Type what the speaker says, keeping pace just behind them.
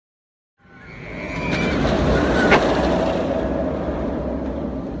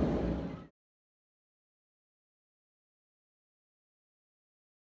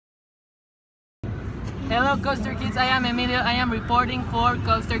Hello Coaster Kids, I am Emilio. I am reporting for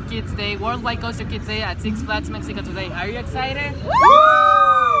Coaster Kids Day, Worldwide Koaster Kids Day at Six Flags Mexico today. Are you excited? Woo!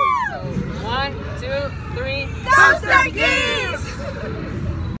 So, 1, 2, 3, Coaster Kids!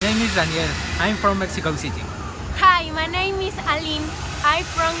 My name is Daniel. I'm from Mexico City. Hi, my name is Aline. I'm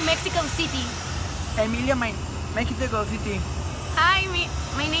from Mexico City. Emilio, Mexico City. Hi,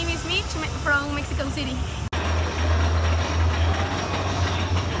 my name is Mitch from Mexico City.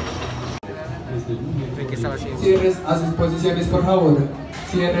 Cierres a sus posiciones, por favor.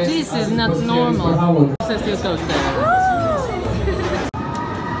 Cierres This a is sus not posiciones, normal. por favor. This is still coaster.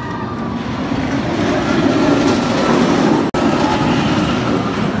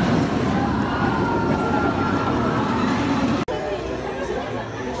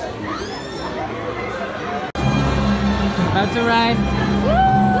 About to ride.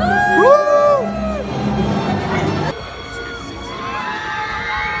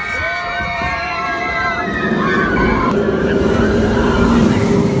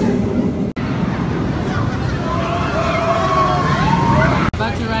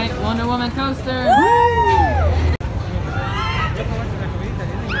 About to ride Wonder Woman coaster.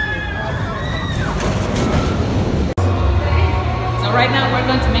 So right now we're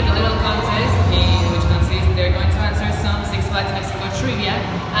going to make a little contest in which consists they're going to answer some Six Flags Mexico trivia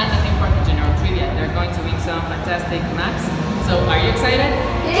and the theme park general trivia. They're going to win some fantastic maps. So are you excited?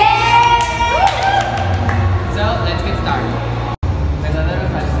 Yeah! So let's get started. ¿Verdadero o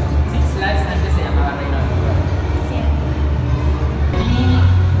falso? Six Flags antes se llamaba Reino de Cultura. Y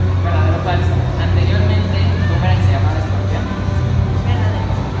verdadero o falso. Anteriormente Boomerang se llamaba Escorpión.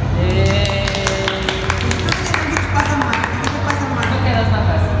 ¿Tú qué dos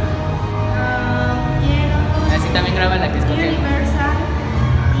mapas? Así también graba la que escogí. Universal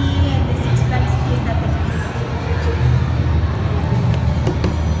y el de Six Flags Fiesta Texas.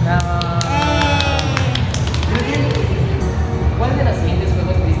 ¿Cuál de los siguientes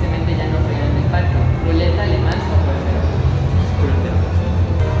juegos tristemente ya no operan en el parque? ¿Ruleta, alemán o juego?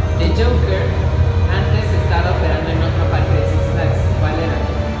 The Joker antes estaba operando en otro parque de Six Flags. ¿Cuál era?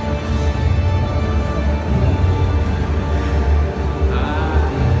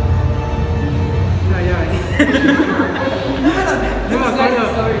 No, ya vení. No me acuerdo.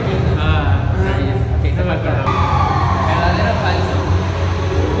 Ok, no me acuerdo. ¿Verdadero o falso?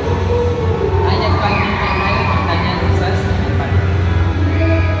 Hay actualmente 9 montañas rusas en el parque.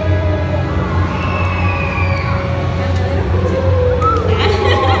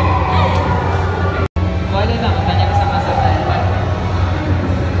 ¿Cuál es la montaña rusa más alta del parque?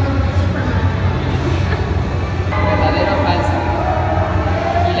 ¿Verdadero o falso?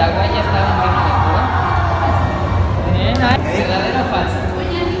 ¿Y la guaya estaba en Reino Aventura? ¿Verdadero o falso?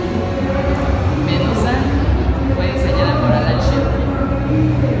 Medusa fue diseñada por Alan Shepard.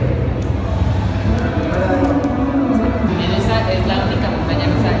 Medusa es la única montaña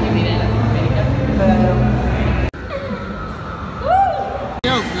rusa que vive en Latinoamérica.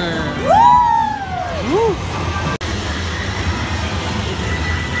 Joker.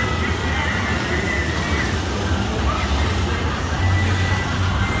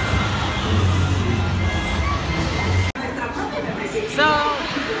 So,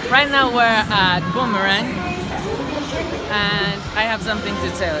 right now we're at Boomerang and I have something to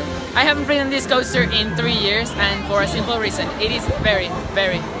tell you. I haven't ridden this coaster in 3 years and for a simple reason. It is very,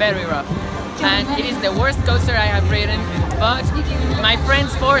 very, very rough. And it is the worst coaster I have ridden, but my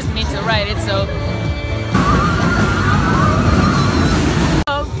friends forced me to ride it, so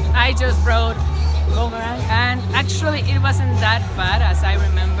I just rode Boomerang and actually it wasn't that bad as I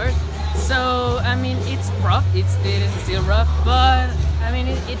remember. So I mean it's rough, it is still rough, but I mean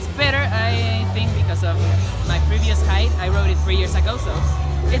it's better I think because of my previous height. I rode it 3 years ago, so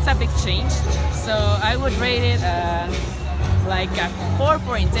it's a big change. So I would rate it like a 4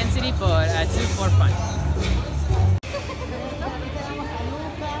 for intensity, but a 2 for fun.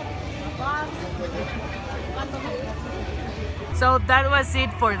 So that was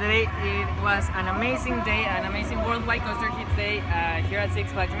it for today. It was an amazing day, an amazing Worldwide Koaster Kids Day here at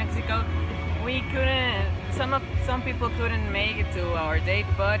Six Flags Mexico. We couldn't, some people couldn't make it to our date,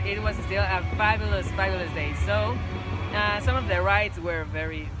 but it was still a fabulous day. So some of the rides were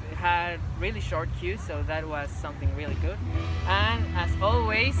had really short queues, so that was something really good. And as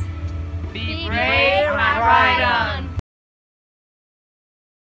always, be brave and ride on!